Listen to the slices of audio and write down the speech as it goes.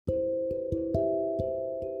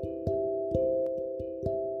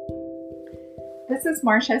This is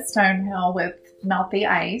Marcia Stonehill with Melt the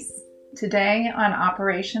Ice. Today on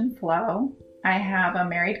Operation Flow, I have a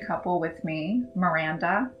married couple with me,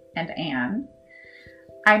 Miranda and Anne.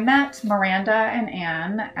 I met Miranda and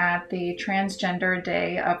Anne at the Transgender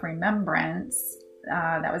Day of Remembrance.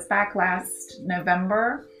 That was back last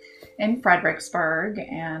November in Fredericksburg,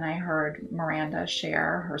 and I heard Miranda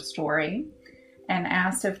share her story and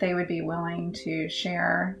asked if they would be willing to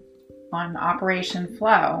share on Operation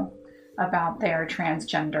Flow about their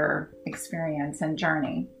transgender experience and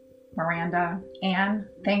journey. Miranda, Anne,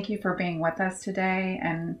 thank you for being with us today,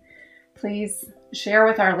 and please share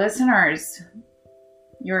with our listeners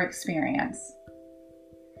your experience.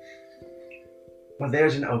 Well,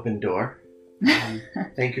 there's an open door.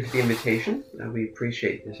 Thank you for the invitation. We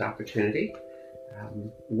appreciate this opportunity.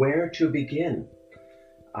 Where to begin?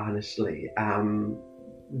 Honestly,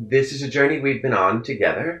 this is a journey we've been on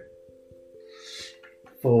together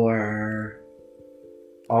for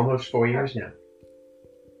almost 4 years now.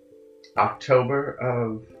 October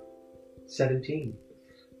of 17.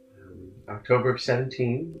 October of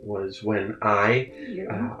 17 was when I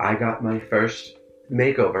got my first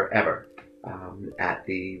makeover ever, at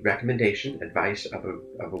the advice of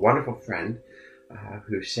a wonderful friend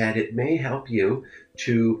who said it may help you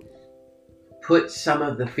to put some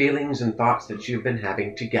of the feelings and thoughts that you've been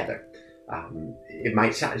having together. It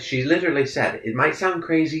might sound, she literally said, it might sound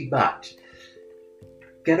crazy, but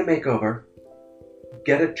get a makeover,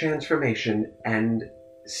 get a transformation, and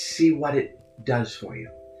see what it does for you.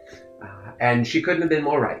 And she couldn't have been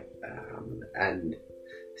more right. And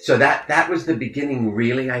so that was the beginning,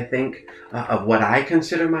 really, I think, of what I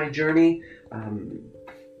consider my journey.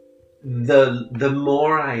 The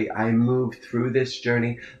more I move through this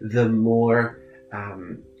journey, the more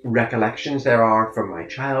recollections there are from my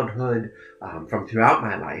childhood, from throughout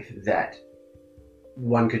my life, that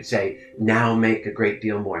one could say now make a great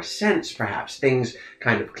deal more sense, perhaps. Things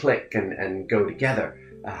kind of click and go together.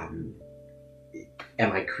 Am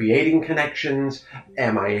I creating connections?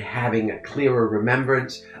 Am I having a clearer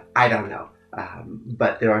remembrance? I don't know.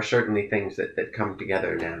 But there are certainly things that come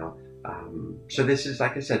together now. So this is,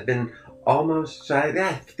 like I said, been almost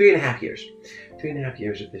 3.5 years. 3.5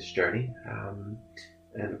 years of this journey.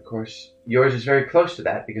 And of course, yours is very close to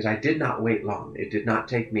that, because I did not wait long. It did not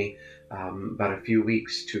take me but a few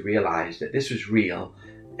weeks to realize that this was real,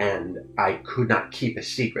 and I could not keep a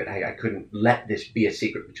secret. I couldn't let this be a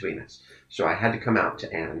secret between us. So I had to come out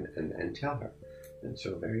to Anne and tell her. And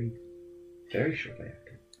so very, very shortly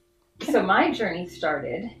after. So my journey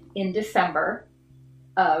started in December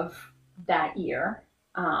of that year.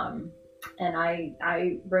 And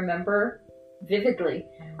I remember vividly,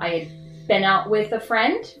 I had been out with a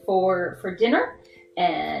friend for dinner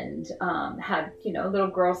and had,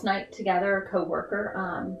 little girls' night together, a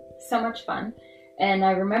coworker, so much fun. And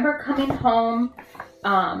I remember coming home,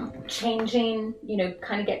 changing,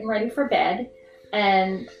 kind of getting ready for bed.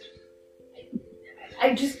 And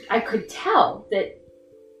I could tell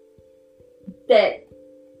that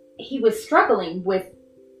he was struggling with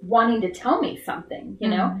wanting to tell me something,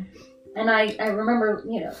 Mm-hmm. And I remember,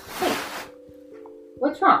 hey,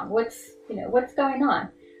 what's wrong? What's going on?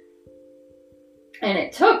 And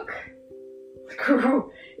it took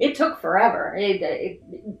forever.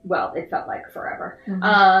 It felt like forever.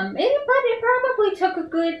 Mm-hmm. It probably took a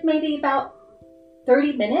good, maybe about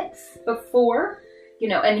 30 minutes before,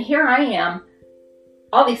 and here I am.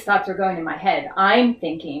 All these thoughts are going in my head. I'm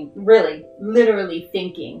thinking, really, literally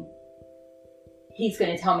thinking, he's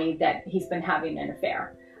going to tell me that he's been having an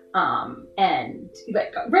affair. And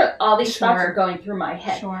really, all these thoughts are going through my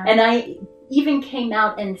head. Sure. And I even came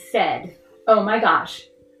out and said, oh my gosh,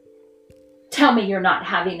 tell me you're not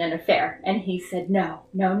having an affair. And he said, no.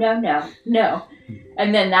 And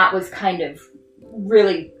then that was kind of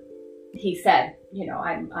really, he said,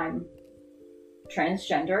 I'm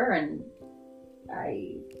transgender, and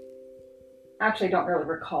I actually don't really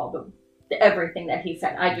recall everything that he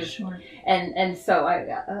said. I just, Sure. and so I,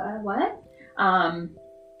 what?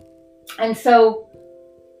 And so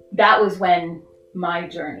that was when my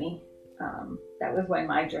journey,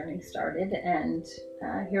 started. And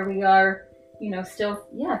here we are, still,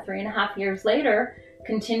 3.5 years later,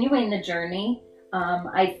 continuing the journey.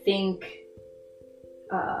 I think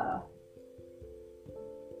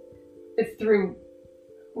through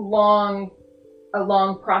a long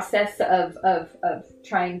process of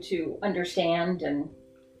trying to understand and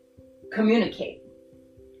communicate.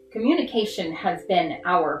 Communication has been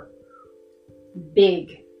our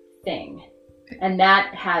big thing, and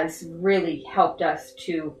that has really helped us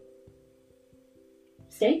to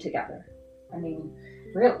stay together. I mean,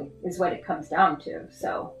 really, is what it comes down to.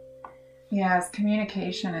 So Yes,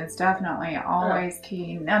 communication is definitely always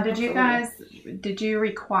key. Now, did you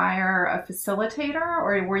require a facilitator,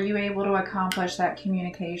 or were you able to accomplish that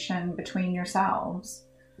communication between yourselves?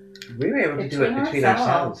 We were able to do it between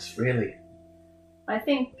ourselves, really. I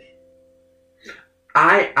think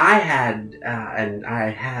I had, and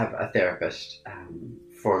I have a therapist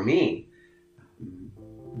for me,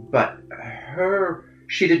 but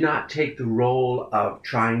she did not take the role of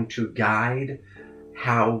trying to guide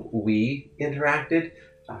how we interacted.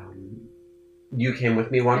 You came with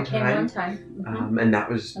me one time. Mm-hmm. And that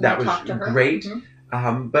was great.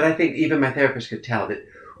 Mm-hmm. But I think even my therapist could tell that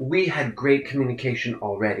we had great communication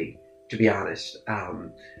already, to be honest.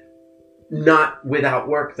 Not without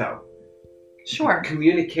work, though. Sure.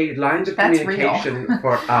 Lines of communication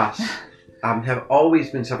for us have always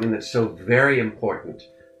been something that's so very important.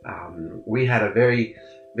 We had a very,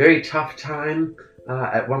 very tough time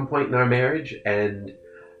at one point in our marriage, and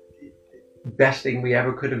best thing we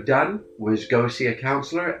ever could have done was go see a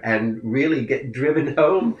counselor and really get driven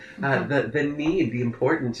home the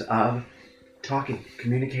importance of talking,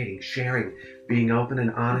 communicating, sharing, being open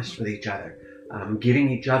and honest with each other, giving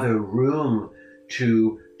each other room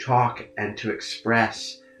to talk and to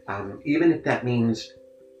express, even if that means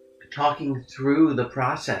talking through the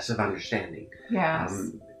process of understanding.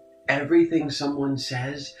 Yes. Everything someone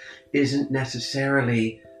says isn't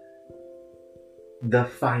necessarily the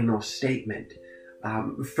final statement.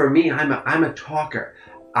 For me, I'm a talker.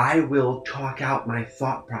 I will talk out my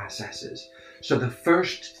thought processes. So the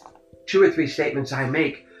first 2 or 3 statements I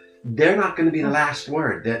make, they're not going to be the last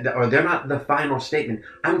word, or they're not the final statement.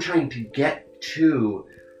 I'm trying to get to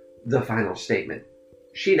the final statement.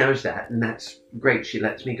 She knows that, and that's great. She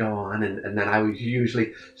lets me go on, and then I would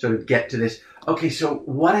usually sort of get to this, okay, so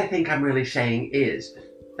what I think I'm really saying is,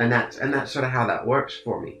 and that's sort of how that works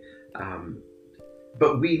for me.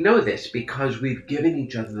 But we know this because we've given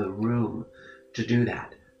each other the room to do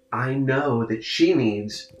that. I know that she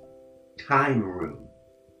needs time room.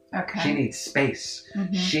 Okay. She needs space.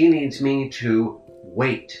 Mm-hmm. She needs me to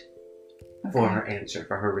wait for her answer,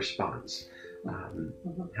 for her response.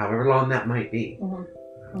 However long that might be.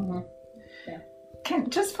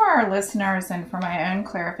 Just for our listeners and for my own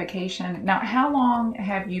clarification, now how long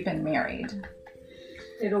have you been married?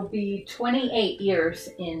 It'll be 28 years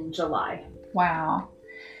in July. Wow.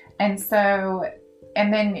 And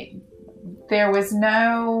then there was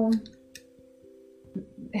no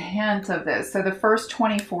hint of this. So the first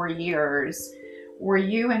 24 years, were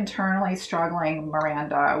you internally struggling,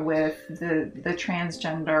 Miranda, with the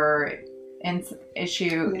transgender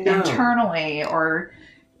issue internally, or,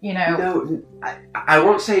 No, I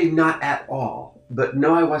won't say not at all, but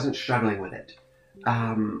no, I wasn't struggling with it.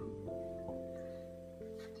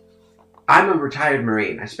 I'm a retired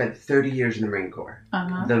Marine. I spent 30 years in the Marine Corps.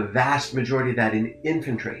 Uh-huh. The vast majority of that in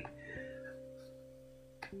infantry.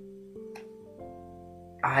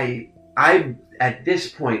 I at this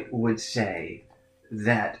point would say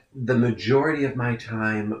that the majority of my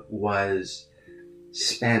time was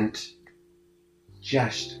spent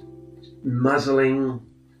just muzzling,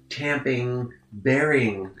 tamping,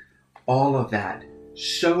 burying all of that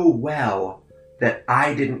so well that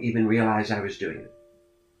I didn't even realize I was doing it.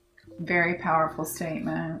 Very powerful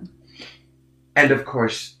statement. And of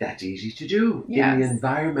course, that's easy to do Yes. in the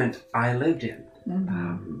environment I lived in.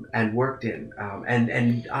 And worked in,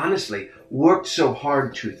 and honestly worked so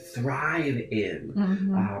hard to thrive in.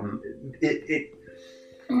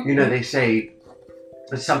 They say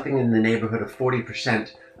it's something in the neighborhood of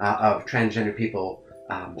 40% of transgender people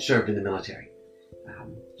served in the military.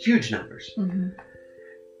 Huge numbers.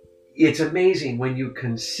 It's amazing when you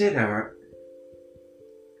consider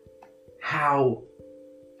how,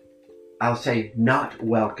 I'll say, not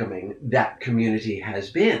welcoming that community has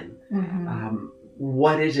been.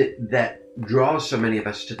 What is it that draws so many of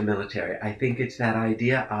us to the military? I think it's that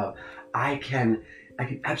idea of I can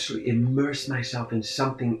absolutely immerse myself in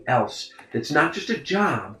something else that's not just a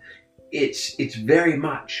job. It's very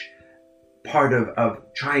much part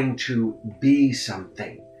of trying to be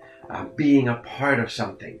something, being a part of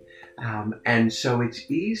something. And so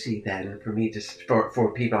it's easy then for me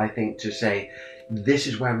for people, I think, to say, this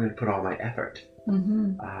is where I'm going to put all my effort.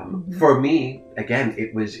 For me, again,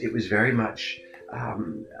 it was very much,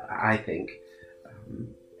 I think,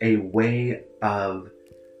 a way of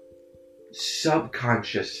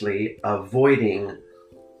subconsciously avoiding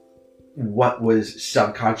what was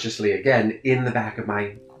subconsciously, again, in the back of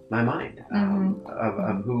my mind,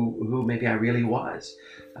 of who maybe I really was.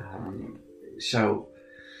 So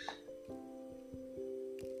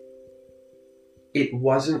it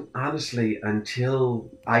wasn't honestly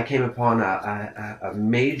until I came upon a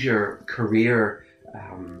major career,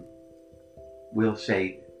 we'll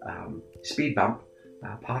say, speed bump,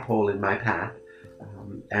 pothole in my path.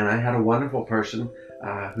 And I had a wonderful person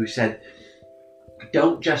who said,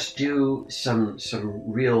 don't just do some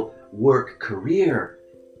real work career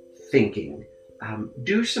thinking.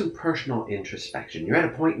 Do some personal introspection. You're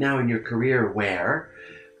at a point now in your career where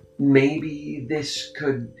maybe this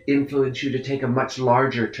could influence you to take a much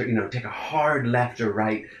larger, take a hard left or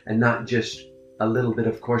right and not just a little bit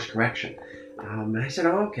of course correction. And I said,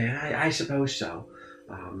 oh, okay, I suppose so.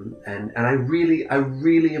 And I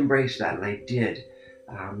really embraced that, and I did.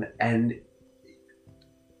 And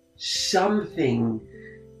something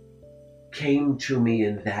came to me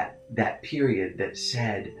in that period that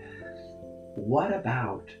said, what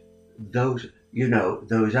about those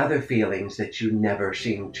other feelings that you never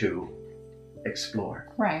seem to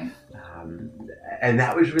explore? Right. And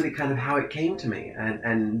that was really kind of how it came to me.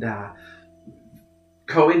 And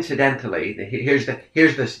coincidentally, here's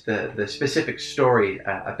the specific story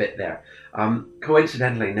a bit there.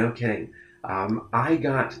 Coincidentally, no kidding, I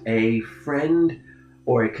got a friend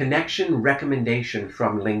or a connection recommendation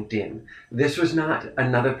from LinkedIn. This was not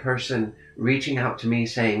another person reaching out to me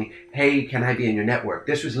saying, hey, can I be in your network?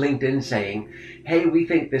 This was LinkedIn saying, hey, we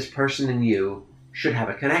think this person and you should have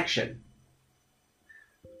a connection.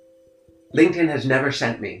 LinkedIn has never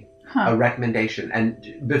sent me a recommendation,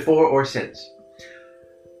 and before or since.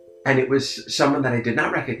 And it was someone that I did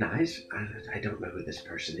not recognize. I don't know who this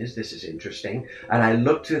person is. This is interesting. And I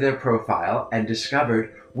looked through their profile and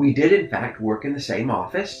discovered we did, in fact, work in the same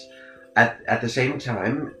office at the same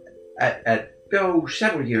time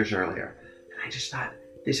several years earlier. And I just thought,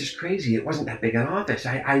 this is crazy. It wasn't that big an office.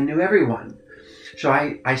 I knew everyone. So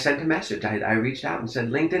I sent a message. I reached out and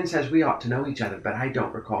said, LinkedIn says we ought to know each other, but I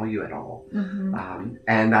don't recall you at all. Mm-hmm.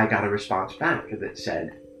 And I got a response back that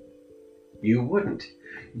said, you wouldn't.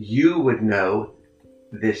 You would know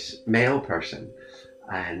this male person.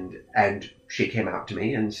 And she came out to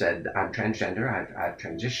me and said, I'm transgender, I've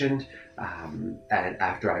transitioned, and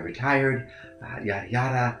after I retired, yada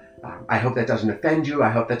yada. I hope that doesn't offend you. I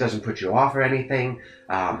hope that doesn't put you off or anything.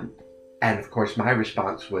 And of course, my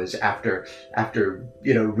response was after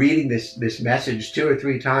reading this message 2 or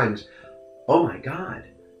 3 times, oh my God,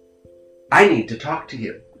 I need to talk to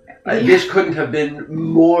you. This couldn't have been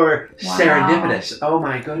more serendipitous. Oh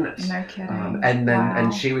my goodness. No kidding.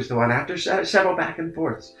 And she was the one, after several back and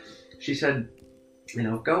forths, she said,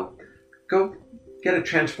 go get a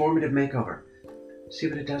transformative makeover. See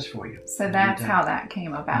what it does for you. So that's how that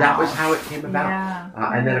came about. That was how it came about. Yeah.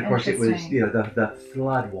 And then of course it was, the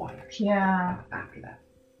flood waters. Yeah. After that.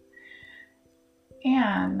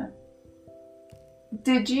 And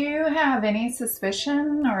did you have any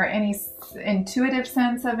suspicion or any intuitive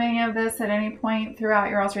sense of any of this at any point throughout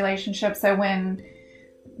your all's relationship? So when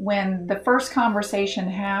the first conversation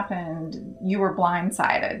happened, you were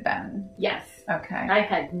blindsided then? Yes. Okay. I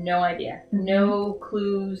had no idea. No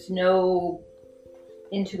clues, no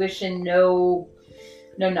intuition, no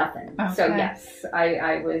nothing. Okay. So yes,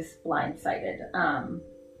 I was blindsided.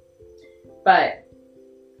 But,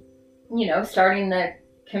 starting the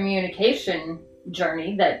communication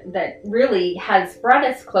journey that really has brought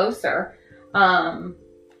us closer,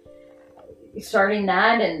 starting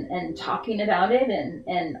that and talking about it,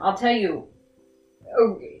 and I'll tell you,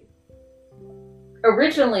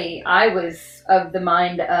 originally I was of the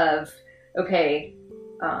mind of, okay,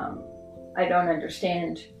 I don't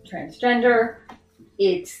understand transgender.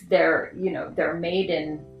 They're made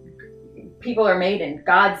in, people are made in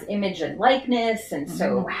God's image and likeness, and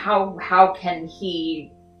so how can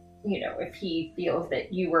he, if he feels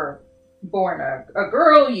that you were born a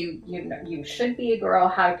girl, you should be a girl.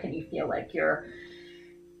 How can you feel like you're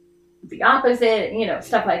the opposite?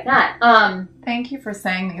 Stuff like that. Thank you for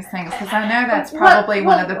saying these things, because I know that's probably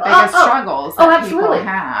one of the biggest struggles that people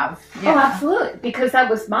have. Yeah. Oh, absolutely, because that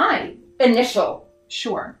was my initial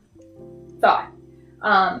thought.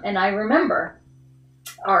 And I remember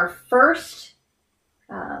our first,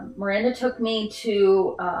 Miranda took me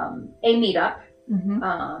to a meetup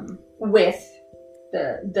with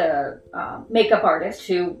the makeup artist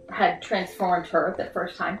who had transformed her the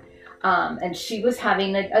first time, and she was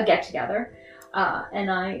having a get together,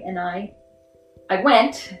 and I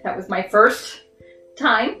went. That was my first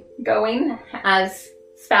time going as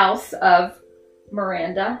spouse of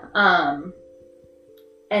Miranda,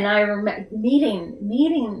 and I remember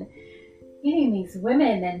meeting these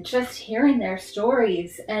women and just hearing their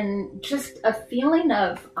stories, and just a feeling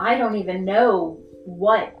of, I don't even know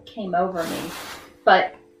what came over me,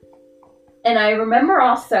 but And I remember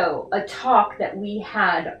also a talk that we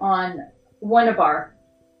had on one of our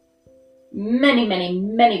many, many,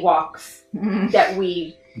 many walks that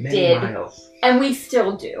we did, miles. and we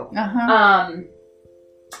still do.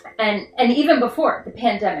 And even before the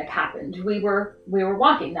pandemic happened, we were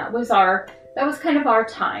walking. That was kind of our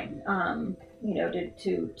time,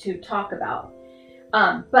 to talk about.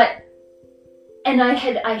 And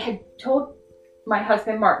I had told my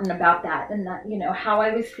husband Martin about that, and that, how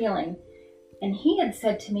I was feeling. And he had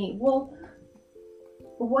said to me, well,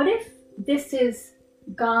 what if this is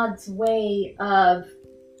God's way of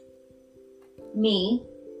me,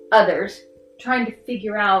 others, trying to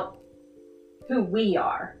figure out who we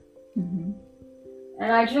are? Mm-hmm.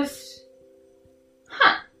 And I just,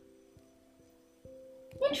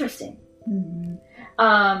 interesting. Mm-hmm.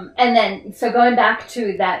 And then, so going back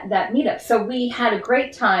to that meetup, so we had a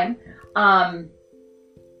great time.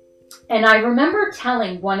 And I remember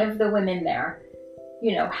telling one of the women there,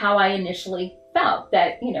 how I initially felt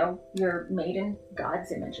that, you're made in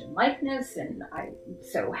God's image and likeness. And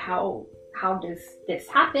so how does this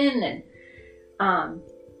happen? And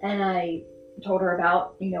I told her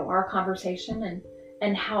about, our conversation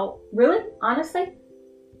and how really, honestly,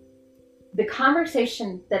 the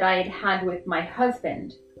conversation that I had with my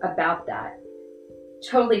husband about that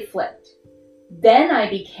totally flipped. Then I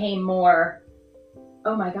became more,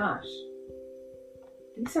 oh my gosh,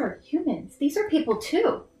 these are humans. These are people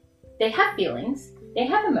too. They have feelings. They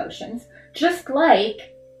have emotions. Just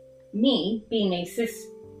like me being a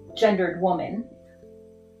cisgendered woman,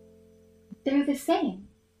 they're the same.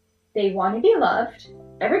 They want to be loved.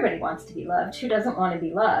 Everybody wants to be loved. Who doesn't want to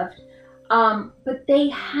be loved? But they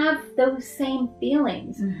have those same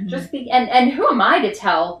feelings. Mm-hmm. And who am I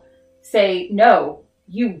to say, no,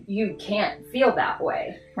 you can't feel that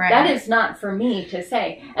way. Right. That is not for me to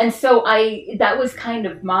say. And so that was kind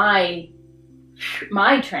of my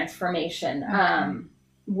transformation,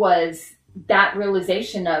 was that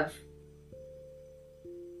realization of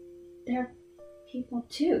they're people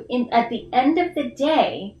too. At the end of the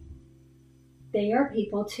day, they are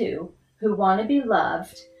people too who want to be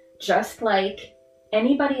loved just like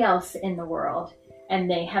anybody else in the world. And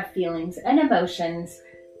they have feelings and emotions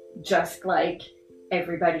just like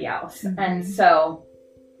everybody else. Mm-hmm. And so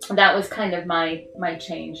that was kind of my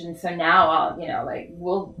change. And so now I'll,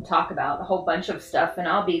 we'll talk about a whole bunch of stuff, and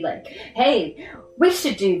I'll be like, hey, we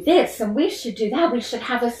should do this and we should do that. We should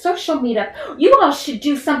have a social meetup. You all should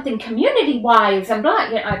do something community-wise. And blah.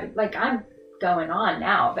 I'm going on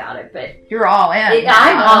now about it, but you're all in.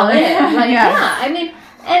 I'm all in. Yeah. I mean,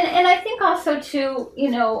 and I think also too,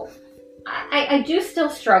 I do still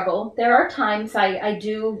struggle. There are times I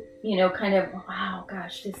do, kind of, wow,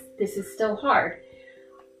 gosh, this is still hard.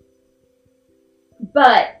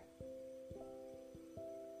 But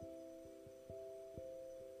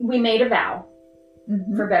we made a vow,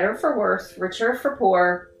 mm-hmm. for better or for worse, richer or for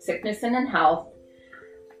poor, sickness and in health.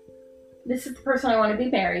 This is the person I want to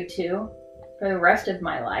be married to for the rest of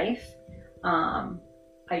my life.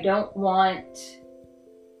 I don't want,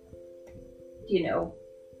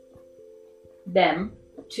 them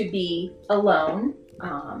to be alone.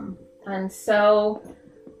 And so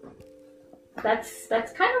that's kind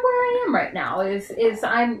of where I am right now, is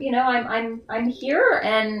I'm here,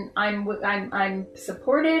 and I'm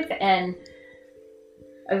supportive, and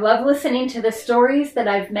I love listening to the stories that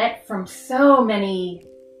I've met from so many,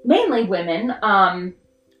 mainly women.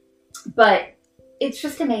 But it's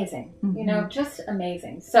just amazing, mm-hmm. Just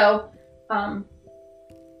amazing. So,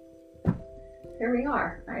 here we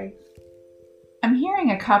are. I'm hearing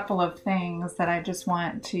a couple of things that I just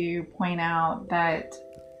want to point out, that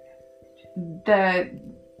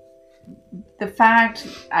the fact,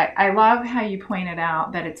 I love how you pointed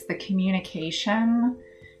out that it's the communication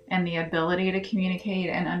and the ability to communicate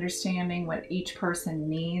and understanding what each person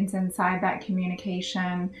needs inside that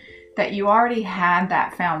communication, that you already had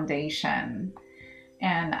that foundation.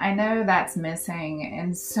 And I know that's missing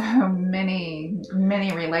in so many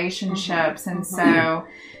relationships. Mm-hmm. And so,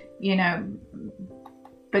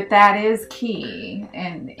 but that is key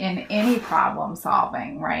in any problem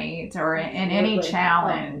solving, right? Or in any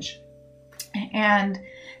challenge. And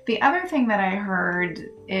the other thing that I heard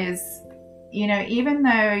is, even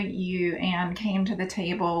though you, Anne, came to the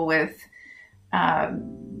table with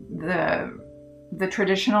the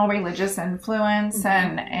traditional religious influence,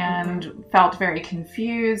 mm-hmm. and mm-hmm. felt very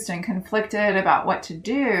confused and conflicted about what to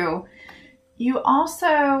do, you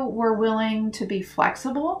also were willing to be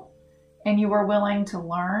flexible, and you were willing to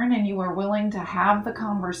learn, and you were willing to have the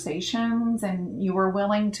conversations, and you were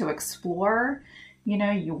willing to explore.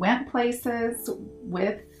 You went places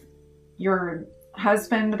with your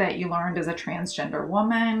husband that you learned as a transgender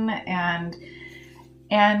woman,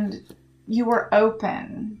 and you were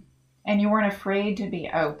open, and you weren't afraid to be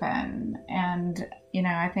open. And, you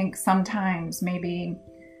know, I think sometimes maybe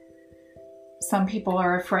some people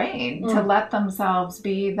are afraid to let themselves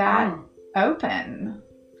be that open.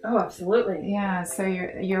 Oh, absolutely. Yeah, so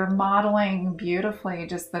you're modeling beautifully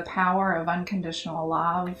just the power of unconditional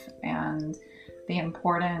love and the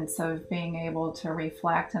importance of being able to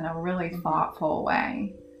reflect in a really thoughtful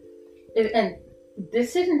way. And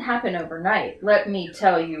this didn't happen overnight. Let me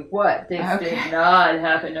tell you what, this did not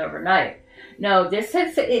happen overnight. No, this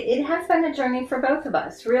has it has been a journey for both of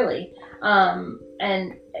us, really,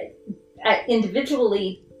 and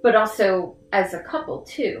individually, but also as a couple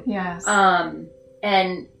too. Yes.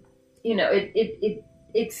 And you know,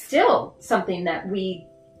 it's still something that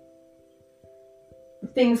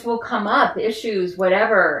things will come up, issues,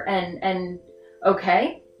 whatever, and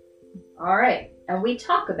okay, all right, and we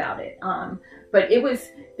talk about it. But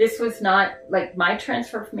this was not like my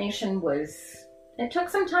transformation it took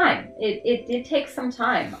some time. It did take some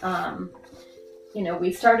time. You know,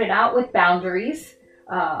 we started out with boundaries.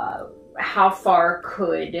 How far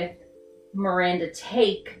could Miranda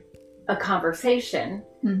take a conversation?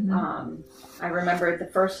 I remember the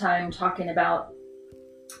first time talking about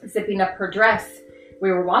zipping up her dress.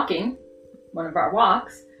 We were walking, one of our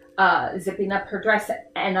walks, zipping up her dress,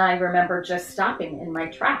 and I remember just stopping in my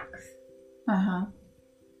tracks.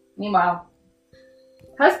 Meanwhile,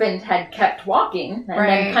 husband had kept walking and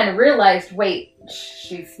then kind of realized, wait,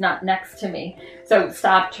 she's not next to me. So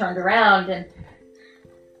stopped, turned around,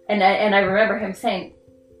 and I remember him saying,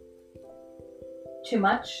 too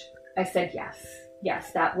much? I said,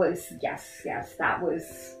 yes, that was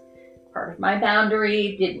part of my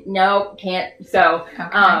boundary. Can't. So,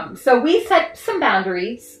 so we set some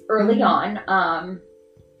boundaries early on.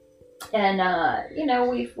 And, you know,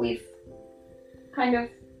 we've kind of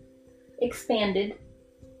expanded,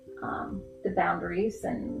 the boundaries,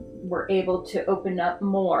 and we're able to open up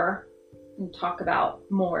more and talk about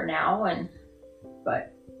more now.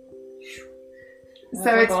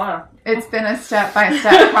 So it's been a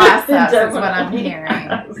step-by-step process is what I'm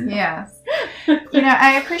hearing. Yes. You know,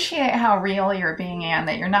 I appreciate how real you're being, Anne,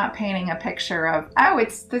 that you're not painting a picture of, oh,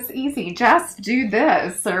 it's this easy, just do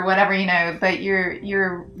this or whatever, you know, but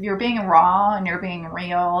you're being raw and you're being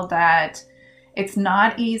real, that it's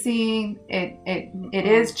not easy. It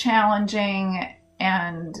is challenging,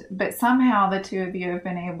 but somehow the two of you have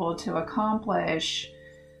been able to accomplish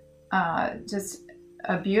just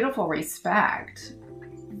a beautiful respect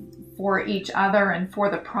for each other and for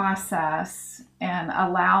the process, and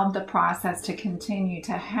allowed the process to continue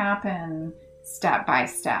to happen step by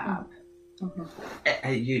step.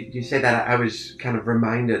 You say that, I was kind of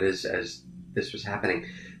reminded as this was happening.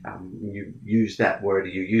 You used that word,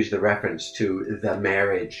 you used the reference to the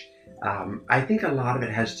marriage. I think a lot of it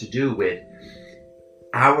has to do with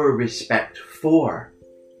our respect for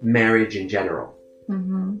marriage in general.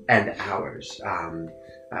 And ours.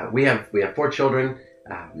 We have 4 children,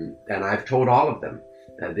 and I've told all of them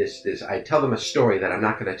this. I tell them a story that I'm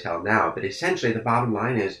not going to tell now, but essentially the bottom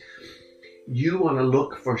line is, you want to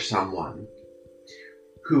look for someone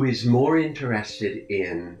who is more interested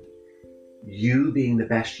in you being the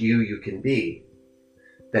best you can be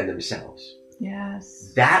than themselves.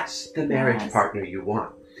 Yes. That's the marriage partner you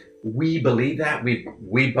want. We believe that.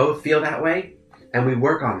 We both feel that way. And we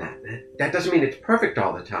work on that. That doesn't mean it's perfect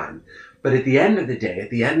all the time. But at the end of the day, at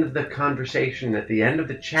the end of the conversation, at the end of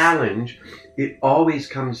the challenge, it always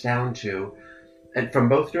comes down to, and from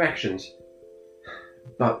both directions,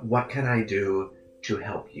 but what can I do to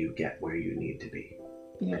help you get where you need to be?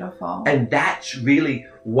 Beautiful. And that's really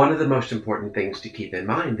one of the most important things to keep in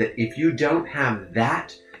mind, that if you don't have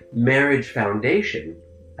that marriage foundation,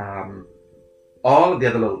 all of the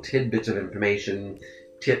other little tidbits of information,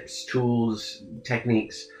 tips, tools,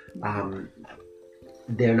 techniques,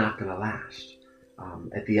 they're not going to last.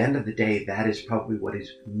 At the end of the day, that is probably what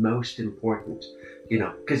is most important, you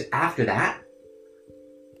know, because after that,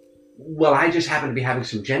 well, I just happen to be having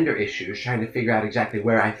some gender issues, trying to figure out exactly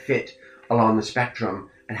where I fit along the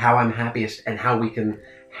spectrum and how I'm happiest and how we can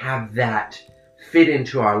have that fit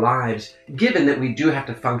into our lives, given that we do have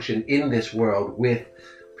to function in this world with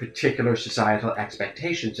particular societal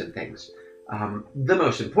expectations and things. The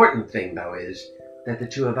most important thing, though, is that the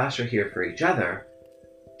two of us are here for each other,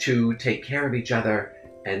 to take care of each other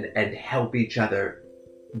and help each other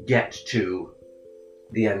get to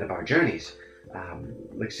the end of our journeys.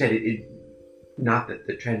 Like I said, not that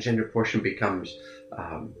the transgender portion becomes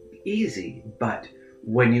easy, but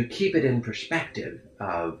when you keep it in perspective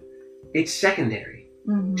of it's secondary.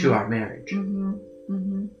 to our marriage. Mm-hmm.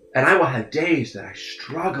 Mm-hmm. And I will have days that I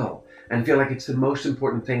struggle and feel like it's the most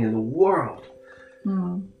important thing in the world.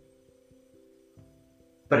 Mm.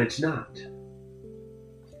 But it's not.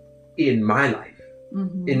 In my life.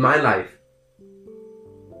 Mm-hmm. In my life,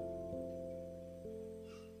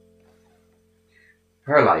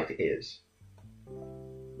 her life is.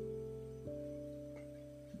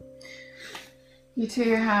 You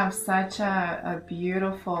two have such a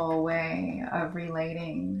beautiful way of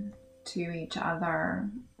relating to each other,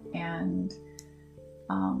 and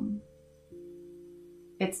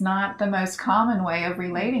it's not the most common way of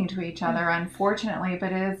relating to each other, unfortunately,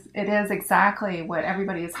 but it is exactly what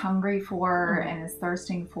everybody is hungry for and is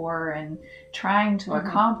thirsting for and trying to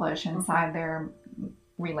accomplish inside their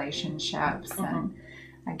relationships. And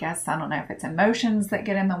I guess, I don't know if it's emotions that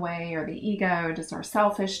get in the way or the ego, just our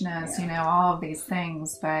selfishness, all of these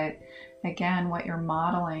things. But again, what you're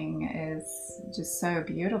modeling is just so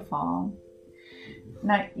beautiful.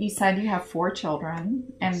 Now, you said you have 4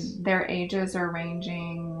 children, and their ages are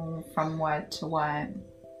ranging from what to what?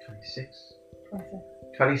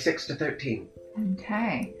 26 to 13.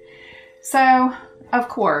 Okay. So, of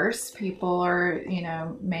course, people are,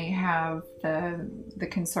 may have the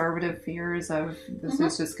conservative fears of this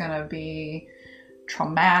is just going to be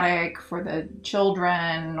traumatic for the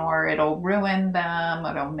children, or it'll ruin them,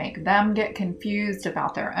 it'll make them get confused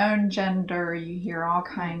about their own gender. You hear all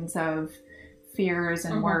kinds of fears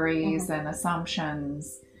and worries and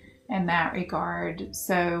assumptions in that regard.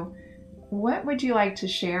 So, what would you like to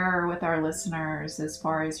share with our listeners as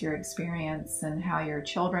far as your experience and how your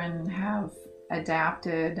children have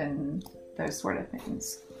adapted and those sort of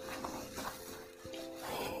things?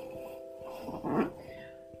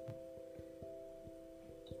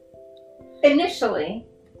 Initially,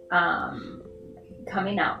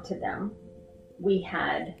 coming out to them, we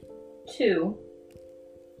had 2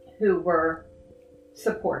 who were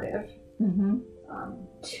supportive.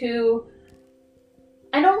 2,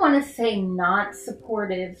 I don't want to say not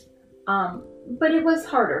supportive, but it was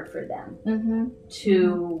harder for them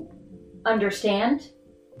to understand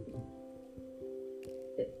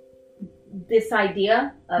this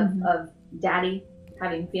idea of daddy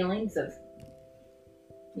having feelings of,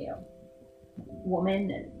 woman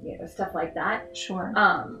and, stuff like that. Sure.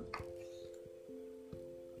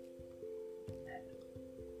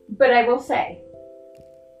 But I will say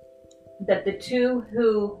that the 2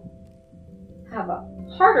 who have a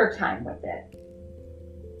harder time with it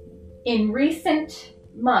in recent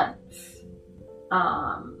months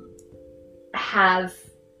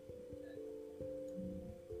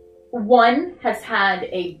one has had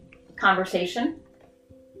a conversation.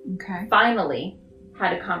 Okay. Finally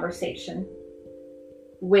had a conversation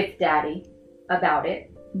with daddy about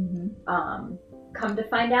it. Come to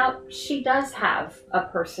find out, she does have a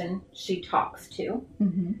person she talks to.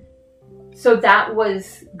 So that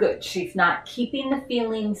was good. She's not keeping the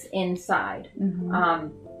feelings inside.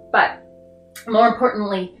 But more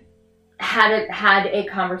importantly, had a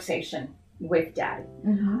conversation with daddy.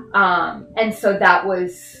 And so that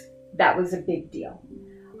was a big deal.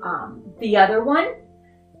 The other one,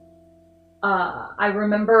 I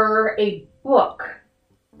remember a book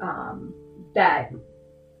that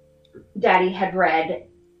daddy had read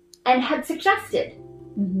and had suggested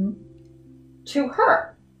to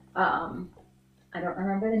her. I don't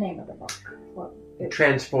remember the name of the book.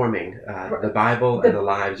 Transforming the Bible and the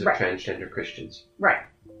lives of transgender Christians. Right.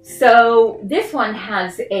 So this one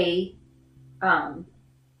has a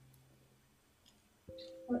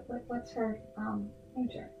what's her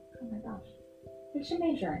major? Oh my gosh, what's she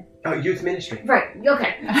major in? Oh, youth ministry. Right.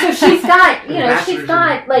 Okay. So she's got she's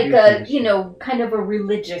got like a ministry. kind of a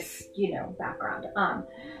religious background.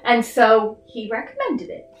 And so he recommended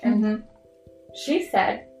it, and she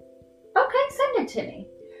said, "Okay, send it to me."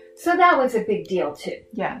 So that was a big deal too.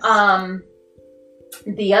 Yes.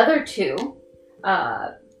 The other 2,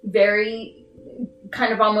 very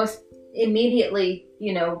kind of almost immediately,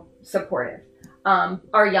 supportive.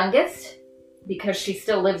 Our youngest, because she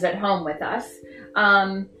still lives at home with us,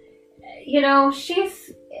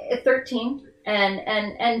 she's 13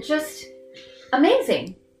 and just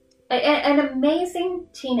amazing, an amazing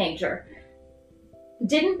teenager.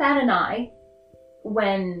 Didn't bat an eye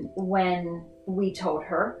when we told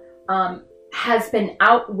her. Has been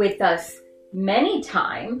out with us many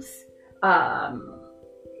times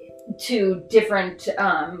to different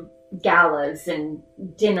galas and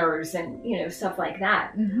dinners and stuff like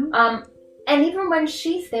that. And even when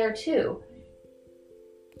she's there too,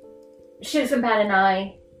 she doesn't bat an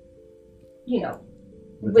eye,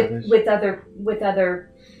 with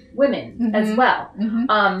other women as well.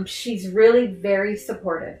 She's really very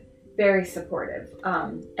supportive,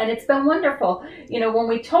 and it's been wonderful. When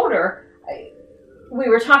we told her, we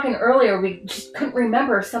were talking earlier, we just couldn't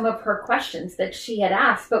remember some of her questions that she had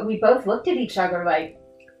asked, but we both looked at each other like,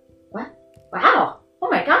 what? Wow. Oh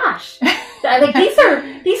my gosh. Like these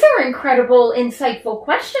are incredible, insightful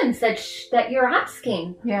questions that you're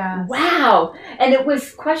asking. Yeah. Wow. And it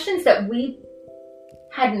was questions that we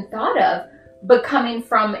hadn't thought of, but coming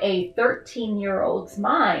from a 13-year-old's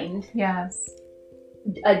mind. Yes.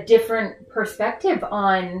 A different perspective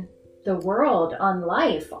on the world, on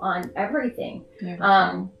life, on everything.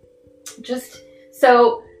 Just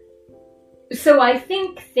so I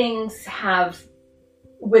think things have,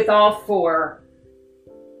 with all four,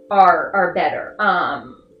 are better.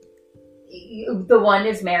 The one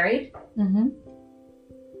is married.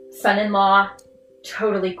 Son-in-law,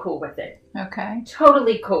 totally cool with it. Okay.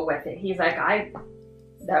 Totally cool with it. He's like,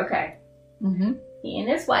 okay. He and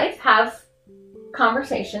his wife have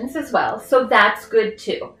conversations as well, so that's good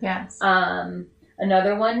too. Yes.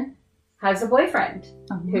 Another one has a boyfriend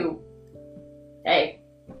who, hey,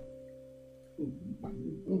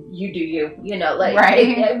 you do you, like right.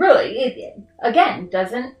 it really again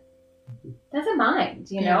doesn't mind,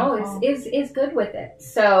 is good with it.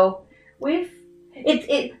 So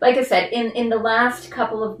it like I said, in the last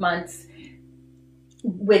couple of months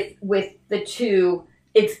with the two,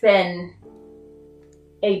 it's been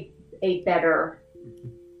a better,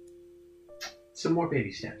 some more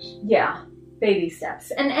baby steps. Yeah, baby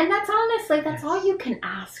steps. And that's honestly, that's all you can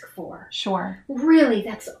ask for. Sure. Really,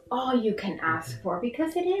 that's all you can ask for,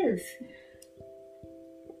 because it is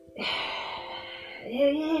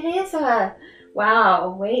a,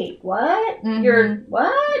 wow, wait, what? You're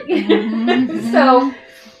what? So.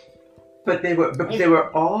 But they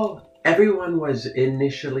were all, everyone was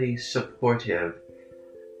initially supportive,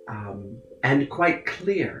 and quite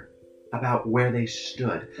clear about where they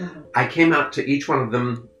stood. I came out to each one of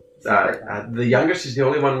them. The youngest is the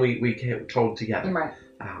only one we told together. Right.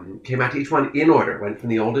 Came out to each one in order. Went from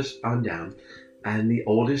the oldest on down, and the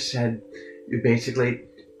oldest said, basically,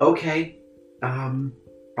 "Okay, all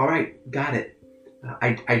right, got it.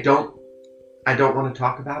 I don't want to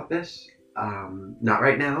talk about this. Not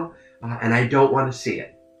right now, and I don't want to see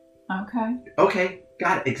it." Okay. Okay,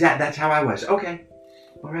 got it. That's how I was. Okay,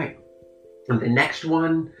 all right. And the next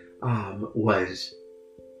one was,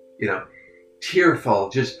 tearful,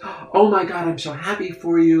 just, oh my God, I'm so happy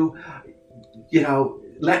for you.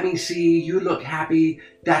 Let me see, you look happy.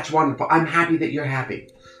 That's wonderful. I'm happy that you're happy.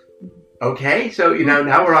 Okay, so,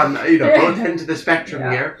 now we're on, both ends of the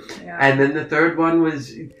spectrum here. Yeah. And then the third one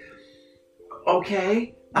was,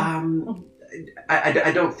 okay,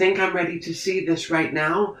 I don't think I'm ready to see this right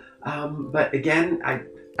now. But again, I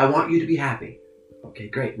want you to be happy. Okay,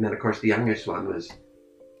 great. And then, of course, the youngest one was,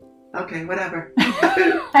 okay, whatever.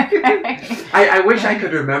 I wish I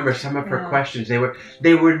could remember some of her questions.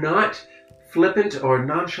 They were not flippant or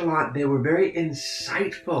nonchalant. They were very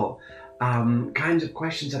insightful kinds of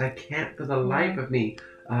questions that I can't for the life of me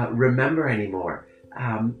remember anymore.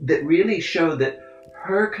 That really showed that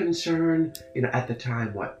her concern, at the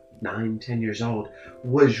time, 9-10 years old,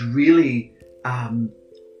 was really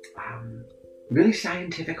really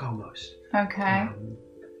scientific almost. Okay.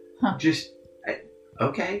 Just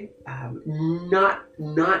okay. Not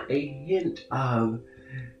a hint of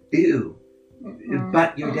ew,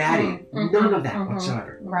 but your daddy. None of that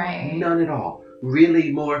whatsoever. Right. None at all.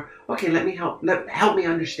 Really more. Okay, let me help me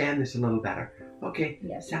understand this a little better. Okay.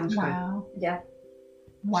 Yes. Sounds good. Wow. Yeah.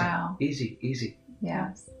 Wow. So, easy.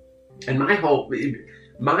 Yes. And my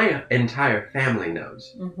entire family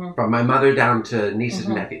knows, from my mother down to nieces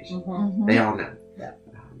and nephews. They all know. Yeah.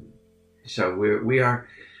 So we are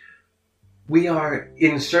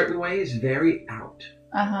in certain ways very out,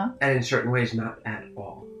 and in certain ways not at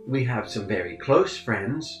all. We have some very close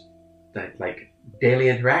friends, like daily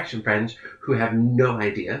interaction friends, who have no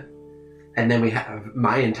idea, and then we have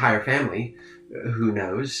my entire family who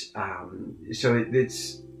knows. So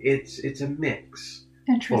it's a mix.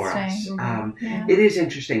 For us. It is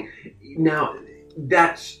interesting. Now,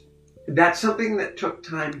 that's something that took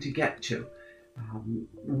time to get to.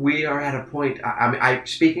 We are at a point, I'm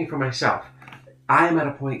speaking for myself, I am at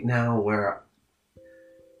a point now where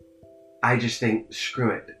I just think, screw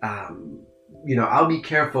it. I'll be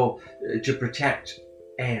careful to protect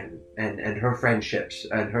Anne and her friendships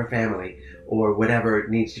and her family, or whatever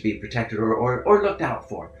needs to be protected or looked out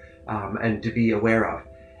for, and to be aware of.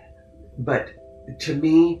 But to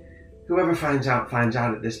me, whoever finds out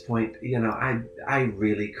at this point. I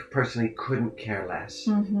really personally couldn't care less.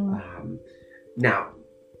 Now,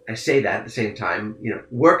 I say that at the same time,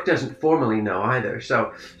 work doesn't formally know either.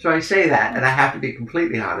 So I say that, and I have to be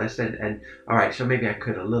completely honest. And all right, so maybe I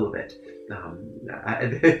could a little bit.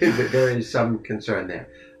 There is some concern there,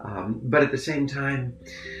 but at the same time,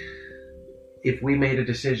 if we made a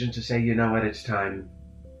decision to say, you know what, it's time,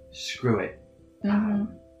 screw it.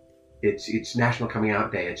 It's National Coming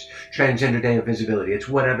Out Day. It's Transgender Day of Visibility. It's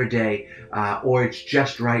whatever day, or it's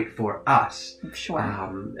just right for us. Sure.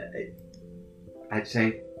 I'd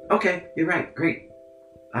say, okay, you're right. Great.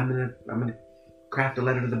 I'm gonna craft a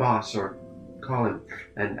letter to the boss or call him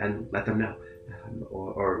and let them know,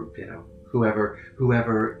 or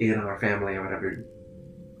whoever in our family or whatever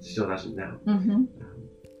still doesn't know.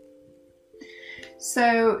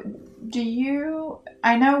 So,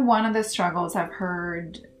 I know one of the struggles I've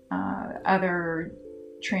heard other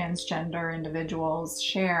transgender individuals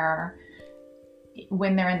share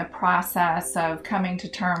when they're in the process of coming to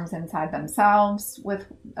terms inside themselves with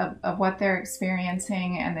of what they're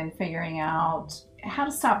experiencing, and then figuring out how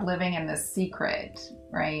to stop living in this secret,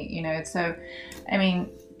 right? So, I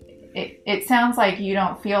mean, it sounds like you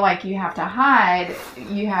don't feel like you have to hide.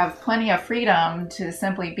 You have plenty of freedom to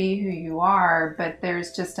simply be who you are, but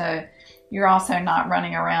there's just you're also not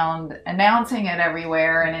running around announcing it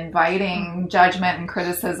everywhere and inviting judgment and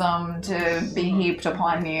criticism to be heaped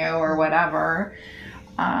upon you or whatever.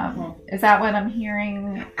 Is that what I'm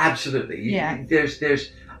hearing? Absolutely. Yeah.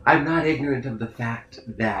 I'm not ignorant of the fact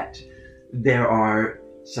that there are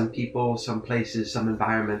some people, some places, some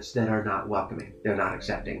environments that are not welcoming. They're not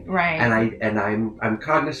accepting. Right. And I'm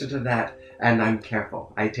cognizant of that, and I'm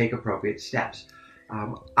careful. I take appropriate steps.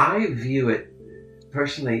 I view it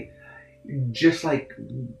personally just like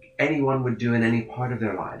anyone would do in any part of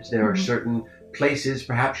their lives. There are certain places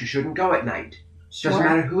perhaps you shouldn't go at night. Doesn't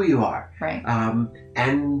matter who you are. Right.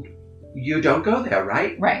 And you don't go there,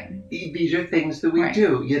 right? Right. These are things that we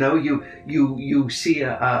do. You see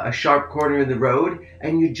a sharp corner in the road,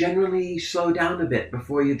 and you generally slow down a bit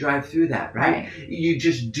before you drive through that, right? You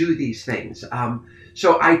just do these things.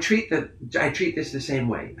 So I treat this the same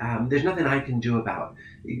way. There's nothing I can do about.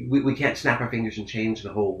 We can't snap our fingers and change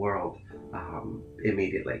the whole world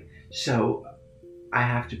immediately. So I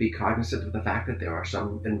have to be cognizant of the fact that there are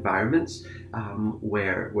some environments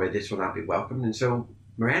where this will not be welcomed, and so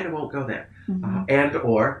Miranda won't go there, and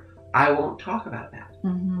or I won't talk about that.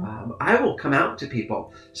 I will come out to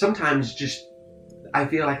people. Sometimes just I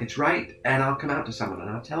feel like it's right, and I'll come out to someone and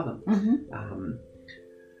I'll tell them.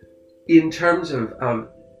 In terms of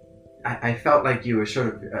I felt like you were sort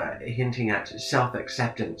of hinting at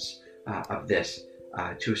self-acceptance of this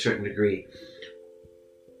to a certain degree.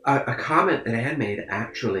 A comment that Anne made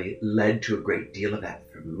actually led to a great deal of that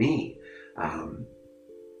for me.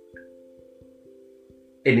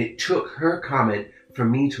 And it took her comment for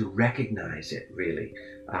me to recognize it, really.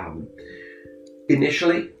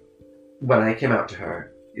 Initially, when I came out to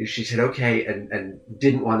her, she said, okay, and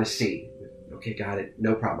didn't want to see. Okay, got it,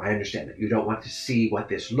 no problem, I understand that. You don't want to see what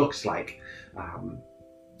this looks like.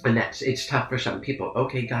 And it's tough for some people.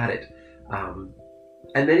 Okay, got it.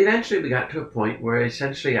 And then eventually we got to a point where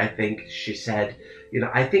essentially I think she said,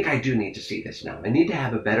 I think I do need to see this now. I need to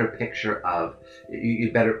have a better picture of,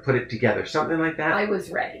 you better put it together, something like that. I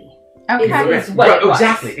was ready. Okay. Is what it was.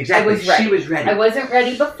 Exactly. I was ready. She was ready. I wasn't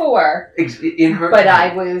ready before, in her but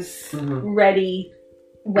time. I was ready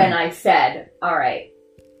when I said, all right,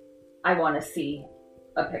 I want to see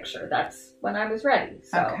a picture. That's when I was ready.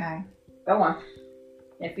 So Okay. Go on,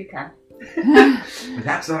 if you can. But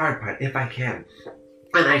that's the hard part, if I can.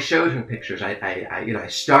 And I showed her pictures. I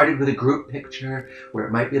started with a group picture where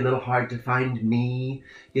it might be a little hard to find me,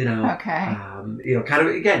 Okay.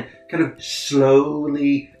 kind of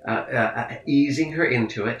slowly easing her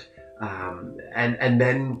into it. And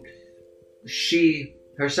then she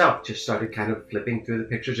herself just started kind of flipping through the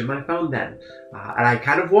pictures in my phone then. And I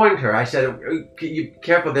kind of warned her. I said, you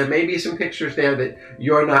careful, there may be some pictures there that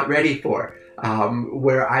you're not ready for.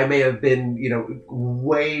 Where I may have been,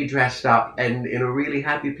 way dressed up and in a really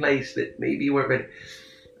happy place that maybe you weren't ready.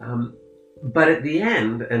 But at the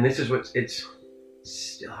end, and this is it's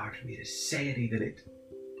still hard for me to say it even,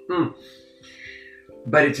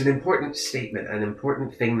 but it's an important statement, an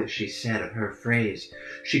important thing that she said of her phrase.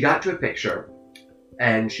 She got to a picture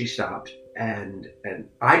and she stopped and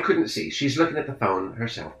I couldn't see. She's looking at the phone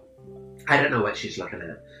herself. I don't know what she's looking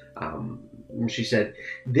at. She said,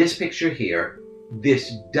 this picture here,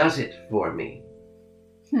 this does it for me.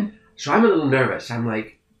 So I'm a little nervous. I'm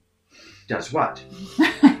like, does what?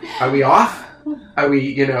 Are we off? Are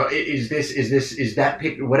we, is that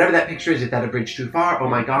picture, whatever that picture is that a bridge too far? Oh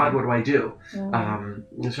my God, what do I do?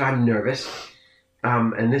 So I'm nervous.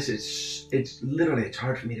 and it's literally, it's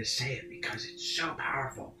hard for me to say it because it's so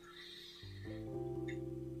powerful.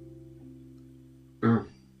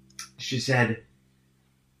 She said,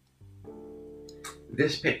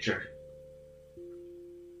 this picture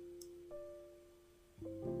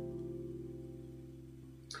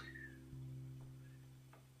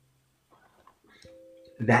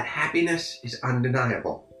that happiness is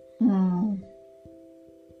undeniable.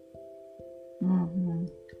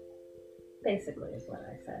 Basically is what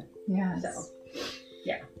I said. Yes. So,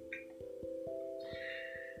 yeah.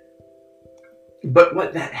 But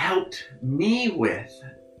what that helped me with,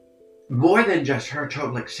 more than just her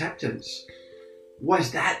total acceptance,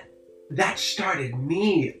 was that started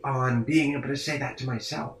me on being able to say that to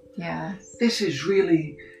myself. Yes. This is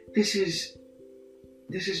me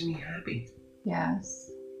happy. Yes.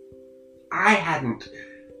 I hadn't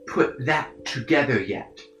put that together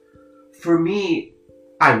yet. For me,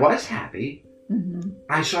 I was happy.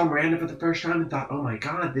 I saw Miranda for the first time and thought, oh my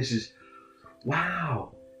God,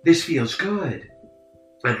 wow, this feels good.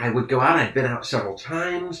 And I would go out. I'd been out several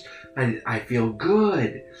times. I feel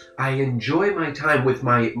good. I enjoy my time with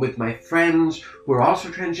my friends who are also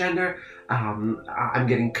transgender. I'm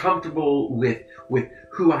getting comfortable with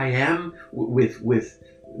who I am, with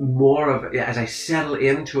more of, as I settle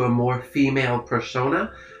into a more female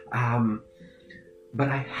persona. But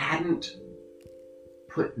I hadn't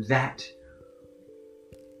put that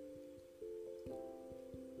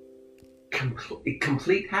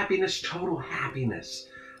complete happiness, total happiness.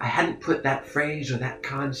 I hadn't put that phrase or that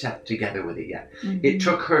concept together with it yet. It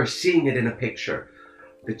took her seeing it in a picture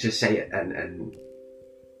to say it, and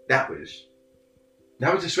that was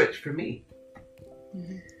a switch for me.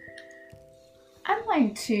 I'd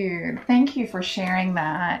like to thank you for sharing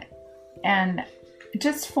that. And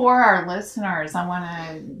just for our listeners, I want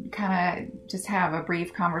to kind of just have a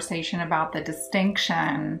brief conversation about the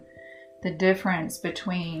distinction, the difference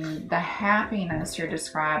between the happiness you're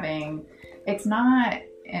describing. It's not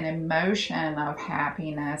an emotion of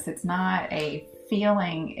happiness. It's not a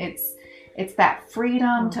feeling. It's that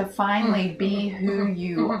freedom to finally be who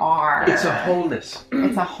you are. It's a wholeness.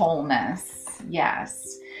 It's a wholeness.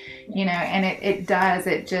 Yes. You know, and it does.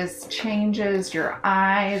 It just changes your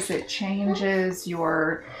eyes. It changes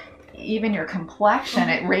even your complexion.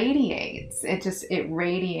 It radiates. It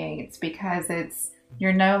radiates because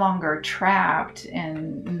you're no longer trapped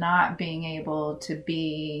in not being able to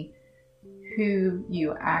be who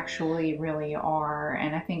you actually really are.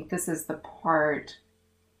 And I think this is the part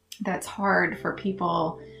that's hard for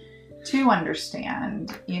people to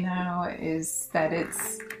understand, you know, is that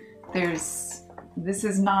this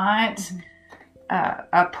is not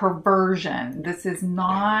a perversion. This is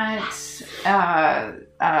not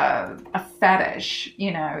a fetish,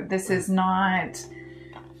 you know, this is not...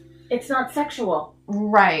 It's not sexual.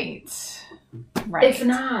 Right. It's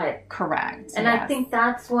not. Correct. And yes. I think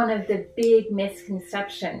that's one of the big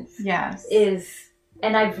misconceptions. Yes.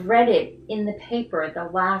 And I've read it in the paper the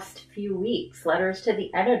last few weeks, letters to the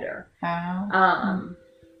editor. Oh.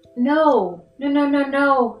 No.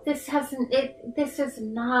 This is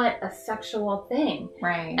not a sexual thing.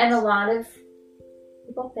 Right. And a lot of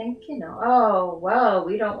people think, you know, oh, well,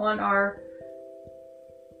 we don't want our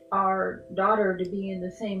daughter to be in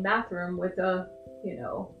the same bathroom with a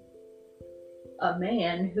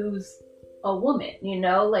man who's a woman, you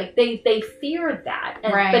know, like they fear that.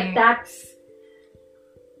 And, right. But that's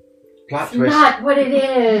Plot twist. Not what it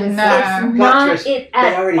is. No. It's not twist. it at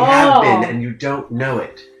They already all. have been, and you don't know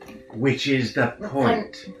it, which is the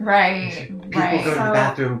point. Right. People Right. go to the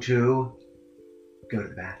bathroom too. Go to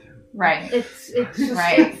the bathroom. Right. It's just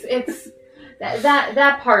Right. it's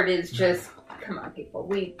that part is just, come on,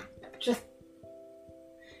 people.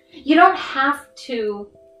 You don't have to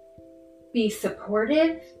be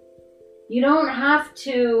supportive. You don't have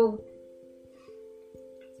to,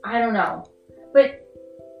 I don't know, but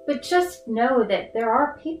just know that there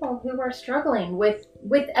are people who are struggling with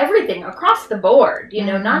everything across the board, you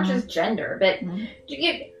know, not just gender, but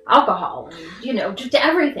alcohol, and, you know, just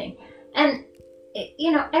everything. And,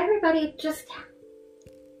 you know, everybody just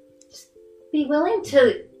be willing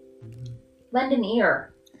to lend an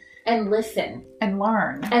ear and listen. And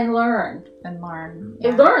learn. And learn.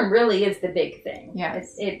 Yeah. Learn really is the big thing.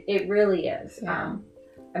 Yes. It really is. Yeah.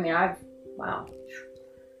 I mean, I've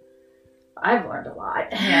learned a lot.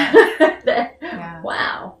 Yeah. Yeah.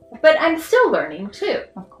 Wow. But I'm still learning too.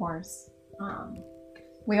 Of course.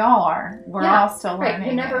 We all are. We're all still learning. Right.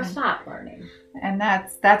 You never stop learning. And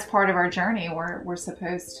that's part of our journey. We're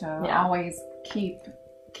supposed to always keep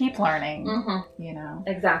learning. Mm-hmm. You know.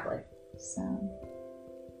 Exactly. So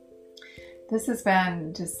This has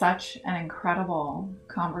been just such an incredible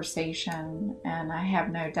conversation, and I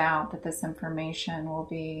have no doubt that this information will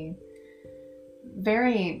be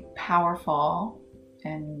very powerful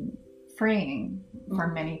and freeing for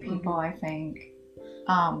many people, I think.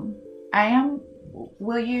 Can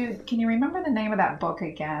you remember the name of that book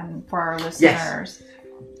again for our listeners? Yes.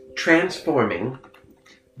 Transforming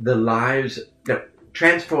the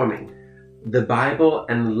Bible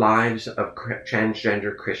and Lives of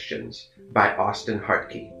Transgender Christians by Austin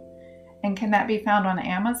Hartke. And can that be found on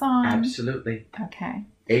Amazon? Absolutely. Okay.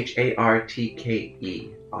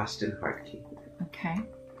 Hartke, Austin Hartke. Okay,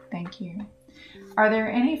 thank you. Are there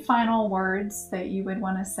any final words that you would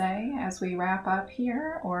want to say as we wrap up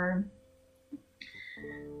here, or?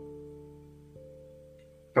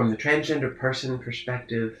 From the transgender person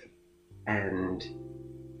perspective, and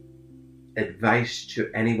advice to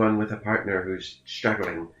anyone with a partner who's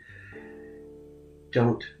struggling,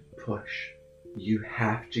 don't push. You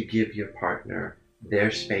have to give your partner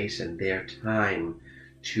their space and their time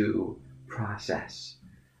to process.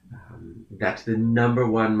 That's the number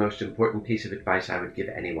one most important piece of advice I would give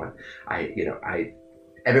anyone.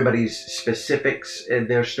 Everybody's specifics in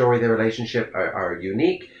their story, their relationship are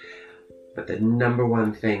unique, but the number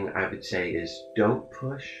one thing I would say is don't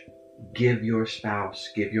push. Give your spouse,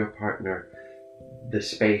 give your partner the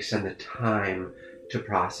space and the time to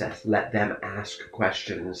process. Let them ask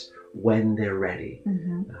questions when they're ready.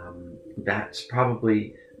 That's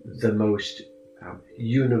probably the most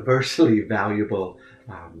universally valuable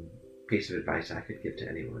piece of advice I could give to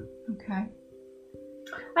anyone. Okay.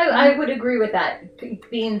 I would agree with that.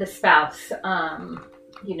 Being the spouse,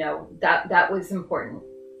 that was important.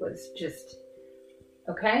 Was just,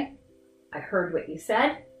 okay, I heard what you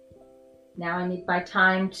said. Now I need my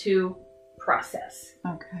time to process.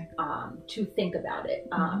 Okay. To think about it.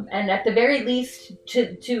 And at the very least,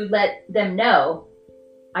 to let them know,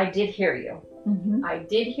 I did hear you. I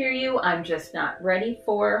did hear you. I'm just not ready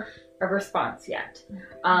for a response yet.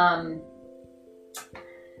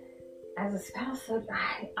 As a spouse,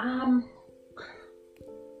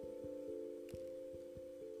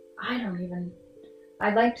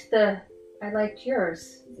 I liked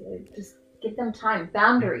yours. Just give them time.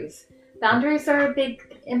 Boundaries are a big,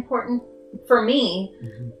 important, for me,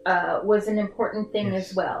 was an important thing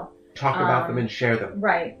as well. Talk about them and share them.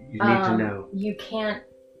 Right. You need to know. You can't,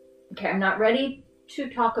 okay, I'm not ready to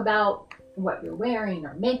talk about what you're wearing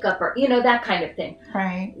or makeup or, that kind of thing.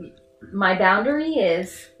 Right. My boundary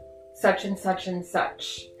is such and such and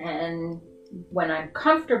such. And when I'm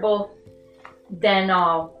comfortable, then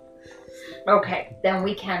then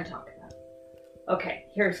we can talk about it. Okay,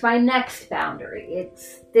 here's my next boundary.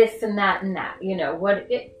 It's this and that and that. Whatever.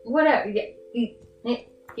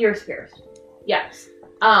 Ears pierced. Yes.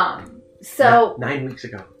 So 9 weeks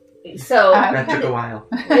ago. So that took a while.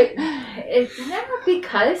 It's never,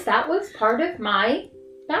 because that was part of my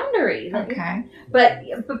boundary. Okay. But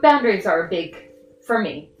boundaries are for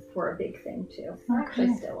me, were a big thing too. Okay.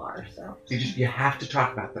 Actually still are, so. You have to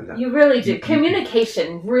talk about them though. You really do.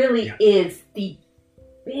 Communication really is the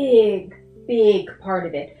big part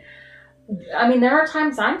of it. I mean, there are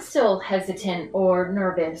times I'm still hesitant or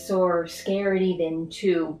nervous or scared even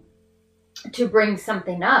to bring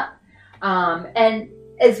something up. And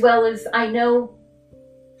as well as I know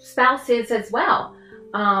spouses as well.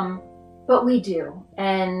 But we do.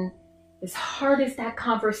 And as hard as that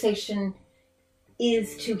conversation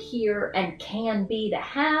is to hear and can be to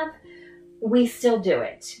have, we still do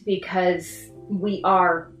it because we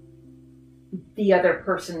are the other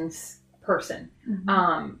person's person.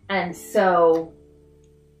 And so,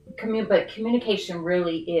 but communication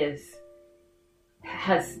really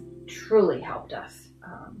has truly helped us.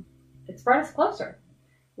 It's brought us closer.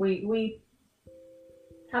 We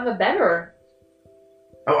have a better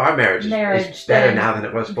our marriage is better now than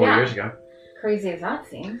it was 4 years ago. Crazy as that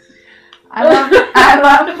seems. I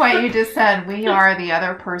loved what you just said. We are the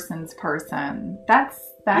other person's person. That's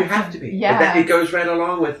you have to be. Yeah. It goes right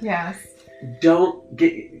along with. Yes. Don't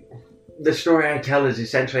get. The story I tell is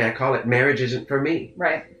essentially, I call it marriage isn't for me.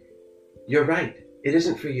 Right. You're right. It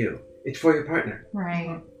isn't for you. It's for your partner.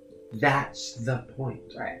 Right. That's the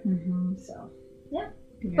point. Right. So, yeah.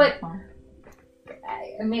 Beautiful. But,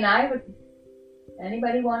 I mean,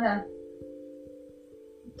 anybody want to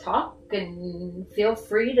talk and feel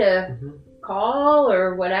free to call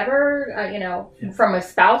or whatever, from a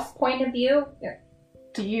spouse point of view. Yeah.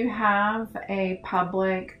 Do you have a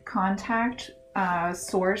public contact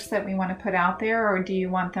source that we want to put out there, or do you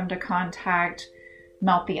want them to contact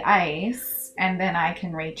Melt the Ice and then I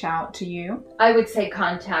can reach out to you? I would say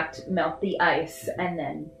contact Melt the Ice and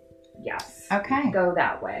then yes. Okay. Go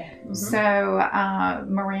that way. Mhm. So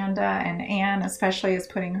Miranda and Anne especially is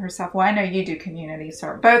putting herself, well, I know you do community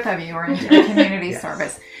service. Both of you are in community Yes.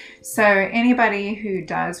 service. So anybody who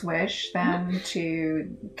does wish then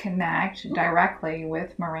to connect directly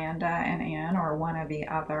with Miranda and Anne or one of the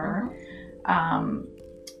other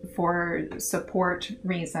for support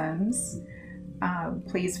reasons,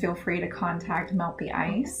 please feel free to contact Melt the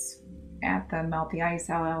Ice at the Melt the Ice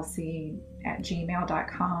LLC at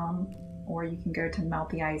gmail.com, or you can go to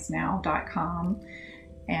melttheicenow.com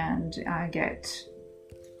and get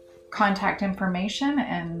contact information,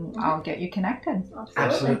 and I'll get you connected.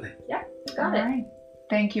 Absolutely. Yeah, got All it. right.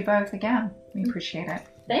 Thank you both again. We appreciate it.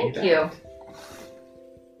 Thank You you. bet.